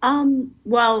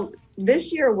 Well,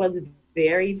 this year was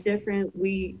very different.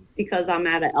 Because I'm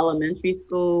at an elementary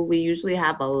school, we usually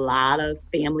have a lot of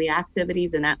family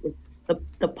activities, and that was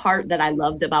the part that I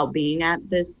loved about being at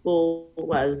this school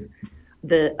was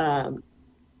the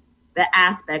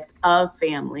aspect of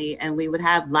family. And we would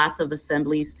have lots of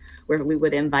assemblies where we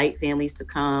would invite families to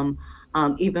come,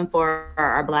 even for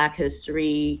our Black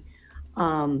History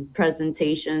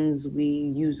presentations. We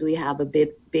usually have a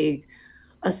big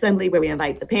assembly where we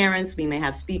invite the parents. We may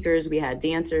have speakers, we had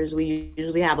dancers. We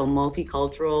usually have a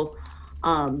multicultural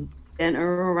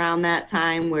dinner around that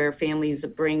time where families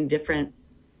bring different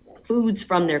foods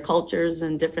from their cultures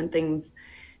and different things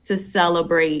to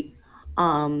celebrate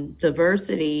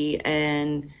diversity.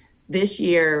 And this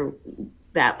year,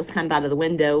 that was kind of out of the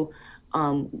window.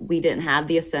 We didn't have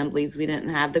the assemblies. We didn't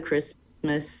have the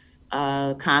Christmas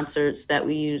concerts that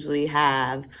we usually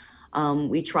have.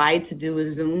 We tried to do a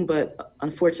Zoom, but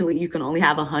unfortunately you can only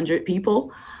have 100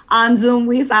 people on Zoom,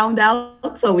 we found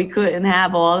out, so we couldn't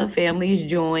have all the families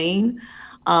join.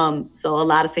 So a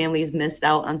lot of families missed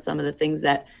out on some of the things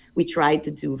that we tried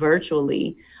to do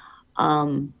virtually.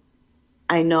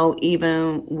 I know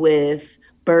even with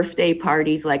birthday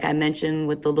parties, like I mentioned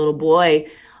with the little boy,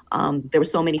 there were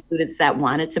so many students that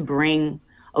wanted to bring,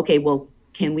 okay, well,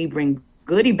 can we bring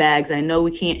goodie bags? I know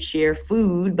we can't share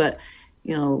food, but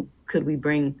could we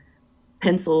bring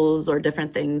pencils or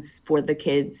different things for the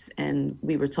kids? And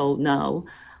we were told no.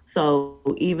 So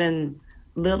even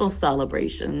little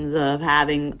celebrations of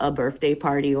having a birthday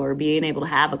party or being able to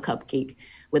have a cupcake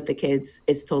with the kids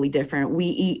is totally different. We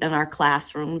eat in our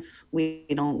classrooms. We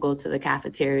don't go to the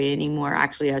cafeteria anymore.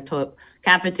 Actually, our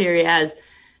cafeteria has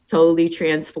totally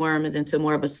transformed into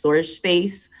more of a storage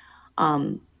space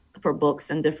for books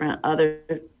and different other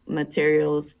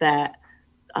materials that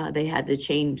they had to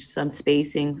change some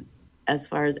spacing as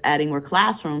far as adding more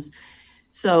classrooms.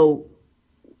 So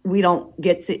we don't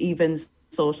get to even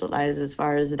socialize as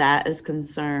far as that is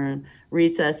concerned.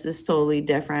 Recess is totally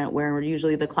different, where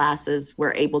usually the classes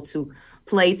we're able to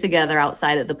play together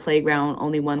outside at the playground.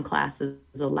 Only one class is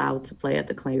allowed to play at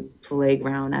the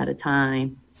playground at a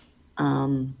time.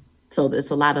 So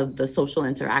there's a lot of the social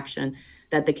interaction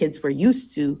that the kids were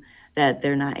used to that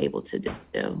they're not able to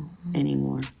do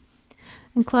anymore.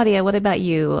 And Claudia, what about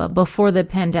you? Before the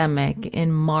pandemic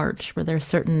in March, were there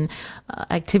certain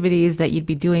activities that you'd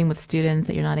be doing with students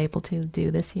that you're not able to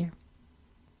do this year?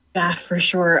 Yeah, for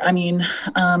sure. I mean,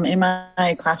 in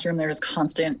my classroom, there's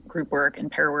constant group work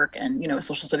and pair work, and,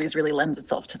 social studies really lends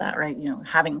itself to that, right?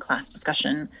 Having class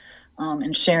discussion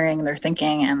and sharing their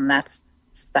thinking, and that's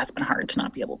been hard to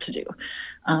not be able to do.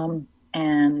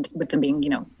 And with them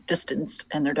being, distanced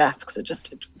in their desks, it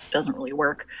doesn't really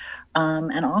work.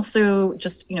 And also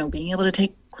just, being able to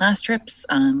take class trips.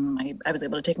 I was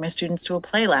able to take my students to a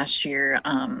play last year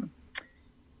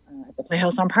at the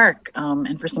Playhouse on Park.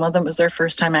 And for some of them, it was their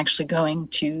first time actually going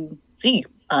to see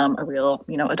a real,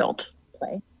 adult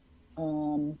play.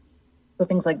 So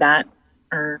things like that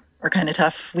are kind of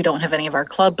tough. We don't have any of our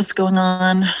clubs going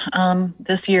on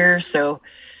this year. So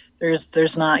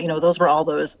there's not, those were all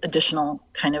those additional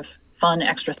kind of fun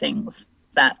extra things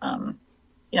that,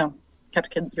 kept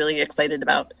kids really excited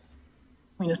about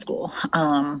going to school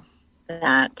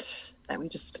that we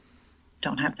just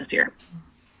don't have this year.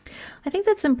 I think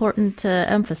that's important to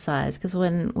emphasize, because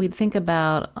when we think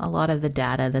about a lot of the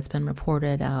data that's been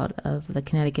reported out of the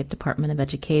Connecticut Department of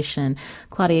Education,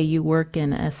 Claudia, you work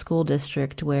in a school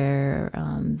district where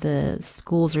the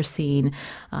schools are seeing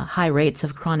high rates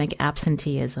of chronic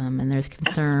absenteeism, and there's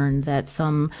concern that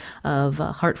some of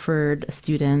Hartford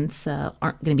students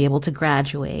aren't going to be able to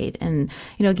graduate. And,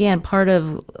 again, part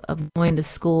of going to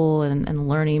school and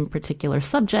learning particular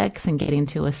subjects and getting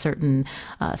to a certain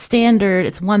standard,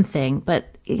 it's one thing.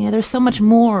 But there's so much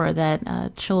more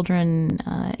that children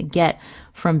get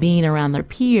from being around their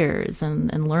peers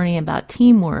and learning about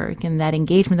teamwork and that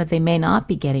engagement that they may not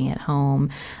be getting at home.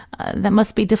 That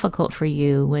must be difficult for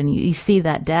you when you see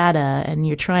that data and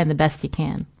you're trying the best you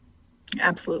can.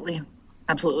 Absolutely.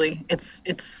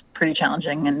 It's pretty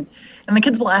challenging. And the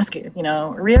kids will ask you,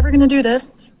 are we ever going to do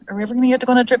this? Are we ever going to get to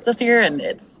go on a trip this year? And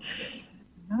it's,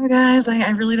 no, guys, I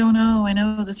really don't know. I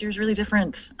know this year's really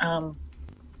different.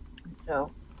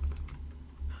 So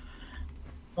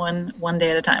one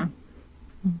day at a time.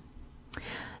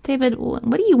 David,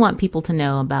 what do you want people to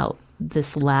know about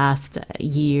this last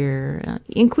year,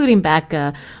 including back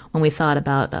when we thought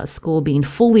about school being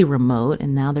fully remote,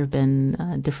 and now there have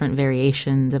been different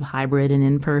variations of hybrid and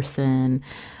in-person?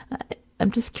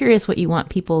 I'm just curious what you want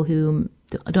people who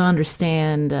don't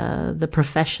understand the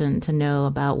profession to know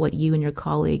about what you and your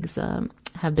colleagues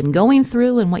have been going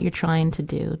through and what you're trying to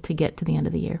do to get to the end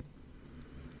of the year.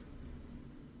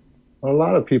 Well, a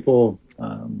lot of people,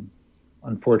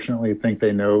 unfortunately, think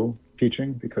they know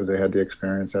teaching because they had the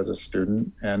experience as a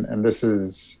student, and this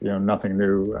is nothing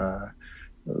new,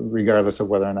 regardless of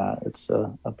whether or not it's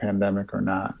a pandemic or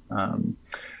not.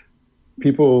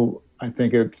 People, I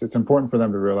think it's important for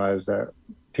them to realize that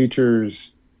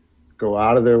teachers go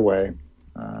out of their way.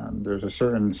 There's a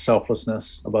certain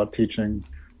selflessness about teaching.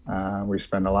 We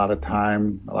spend a lot of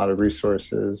time, a lot of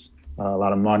resources, a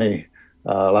lot of money,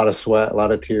 a lot of sweat, a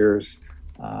lot of tears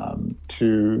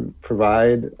to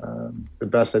provide the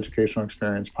best educational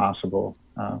experience possible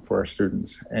for our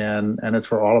students, and it's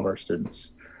for all of our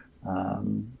students.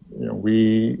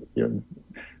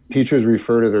 Teachers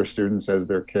refer to their students as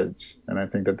their kids, and I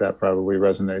think that probably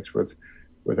resonates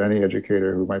with any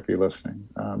educator who might be listening.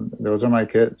 Those are my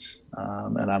kids,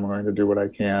 and I'm going to do what I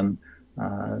can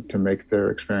to make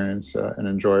their experience an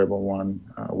enjoyable one,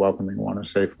 a welcoming one, a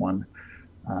safe one.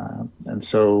 And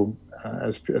so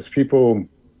as people,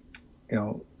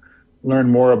 learn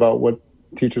more about what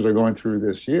teachers are going through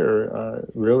this year,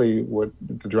 really what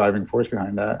the driving force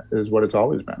behind that is what it's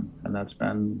always been, and that's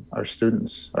been our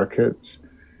students, our kids.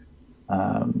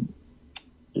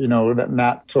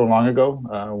 Not so long ago,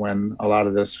 when a lot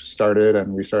of this started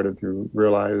and we started to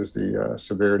realize the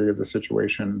severity of the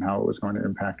situation and how it was going to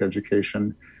impact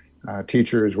education,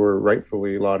 teachers were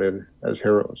rightfully lauded as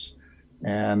heroes.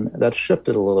 And that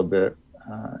shifted a little bit,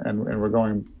 and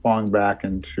we're falling back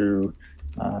into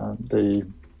the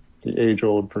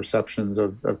age-old perceptions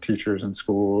of teachers in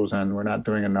schools, and we're not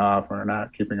doing enough, we're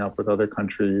not keeping up with other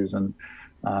countries, and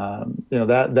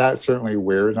that certainly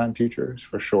wears on teachers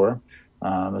for sure,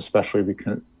 especially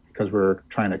because we're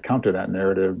trying to counter that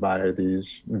narrative by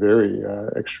these very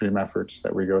extreme efforts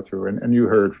that we go through. And you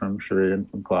heard from Cherie and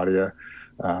from Claudia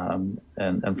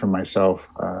and from myself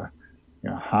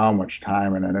how much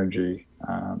time and energy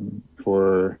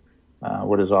for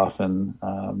what is often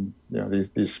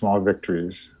these small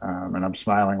victories. And I'm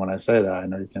smiling when I say that. I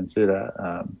know you can't see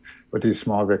that, but these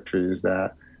small victories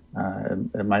that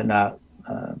it might not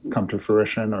come to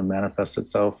fruition or manifest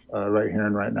itself right here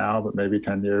and right now, but maybe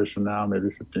 10 years from now, maybe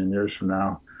 15 years from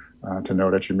now, to know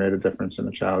that you made a difference in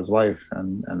a child's life.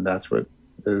 And that's what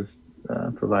is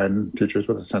providing teachers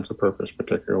with a sense of purpose,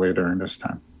 particularly during this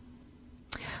time.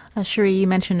 Cherie, you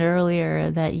mentioned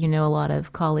earlier that you know a lot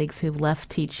of colleagues who've left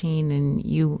teaching, and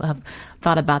you have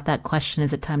thought about that question,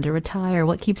 is it time to retire?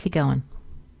 What keeps you going?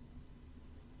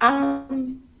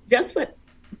 Just what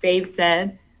Dave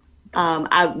said.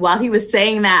 While he was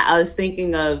saying that, I was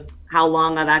thinking of how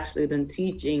long I've actually been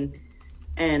teaching.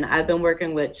 And I've been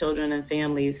working with children and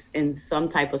families in some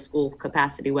type of school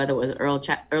capacity, whether it was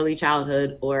early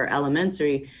childhood or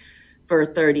elementary, for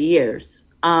 30 years.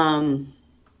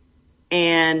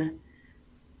 And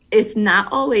it's not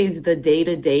always the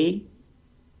day-to-day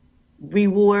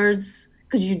rewards,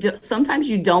 because sometimes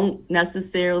you don't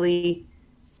necessarily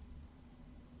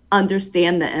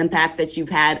understand the impact that you've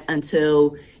had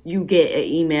until you get an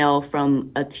email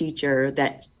from a teacher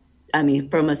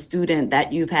from a student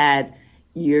that you've had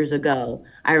years ago.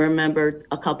 I remember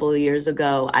a couple of years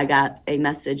ago, I got a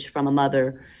message from a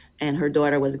mother, and her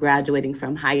daughter was graduating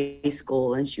from high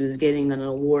school and she was getting an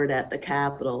award at the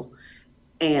Capitol.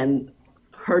 And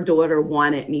her daughter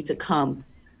wanted me to come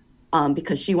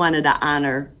because she wanted to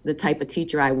honor the type of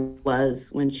teacher I was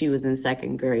when she was in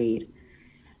second grade.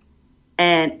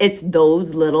 And it's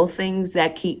those little things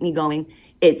that keep me going.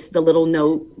 It's the little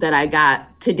note that I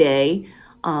got today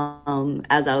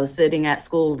as I was sitting at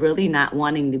school, really not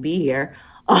wanting to be here,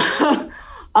 about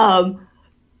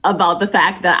the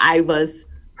fact that I was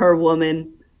her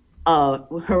woman,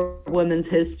 her women's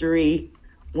history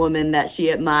woman that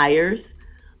she admires.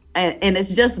 And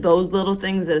it's just those little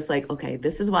things that it's like, okay,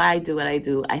 this is why I do what I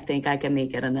do. I think I can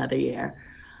make it another year.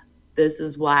 This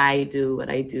is why I do what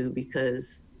I do,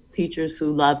 because teachers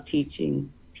who love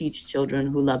teaching teach children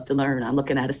who love to learn. I'm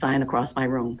looking at a sign across my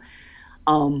room.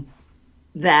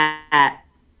 That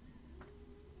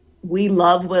we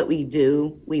love what we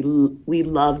do. We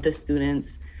love the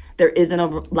students. There isn't a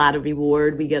lot of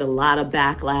reward. We get a lot of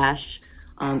backlash.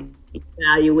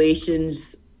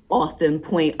 Evaluations often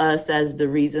point us as the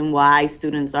reason why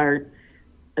students aren't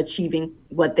achieving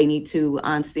what they need to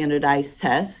on standardized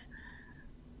tests.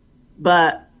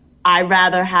 But I'd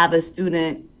rather have a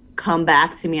student come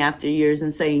back to me after years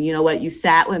and saying, you know what, you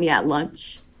sat with me at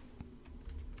lunch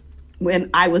when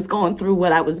I was going through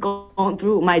what I was going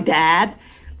through with my dad,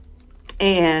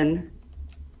 and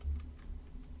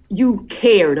you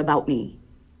cared about me.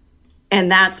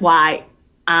 And that's why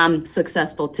I'm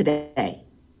successful today.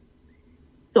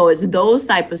 So it's those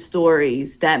type of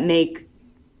stories that make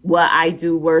what I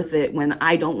do worth it when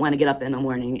I don't want to get up in the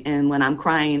morning and when I'm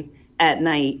crying at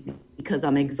night because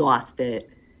I'm exhausted.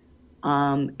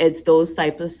 It's those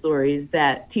type of stories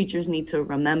that teachers need to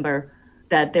remember,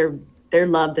 that they're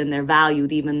loved and they're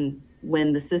valued, even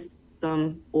when the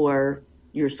system or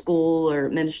your school or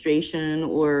administration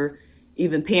or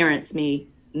even parents may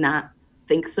not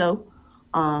think so,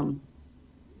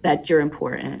 that you're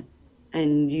important.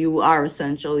 And you are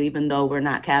essential, even though we're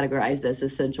not categorized as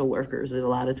essential workers a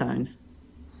lot of times.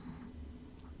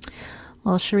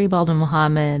 Well, Cherie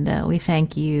Baldwin-Muhammad, we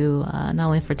thank you not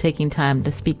only for taking time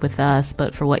to speak with us,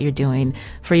 but for what you're doing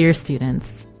for your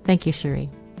students. Thank you, Cherie.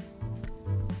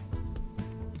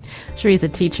 Cherie is a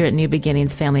teacher at New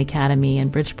Beginnings Family Academy in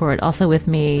Bridgeport. Also with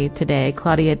me today,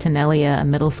 Claudia Tenelia, a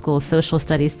middle school social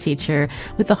studies teacher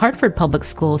with the Hartford Public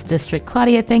Schools District.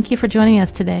 Claudia, thank you for joining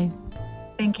us today.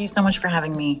 Thank you so much for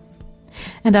having me.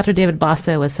 And Dr. David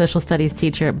Basso, a social studies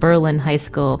teacher at Berlin High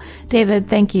School. David,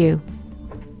 thank you.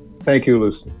 Thank you,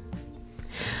 Lucy.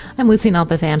 I'm Lucy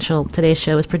Nalpathanchel. Today's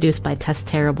show is produced by Tess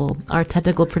Terrible. Our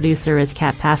technical producer is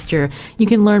Kat Pasture. You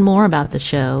can learn more about the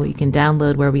show. You can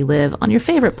download Where We Live on your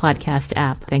favorite podcast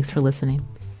app. Thanks for listening.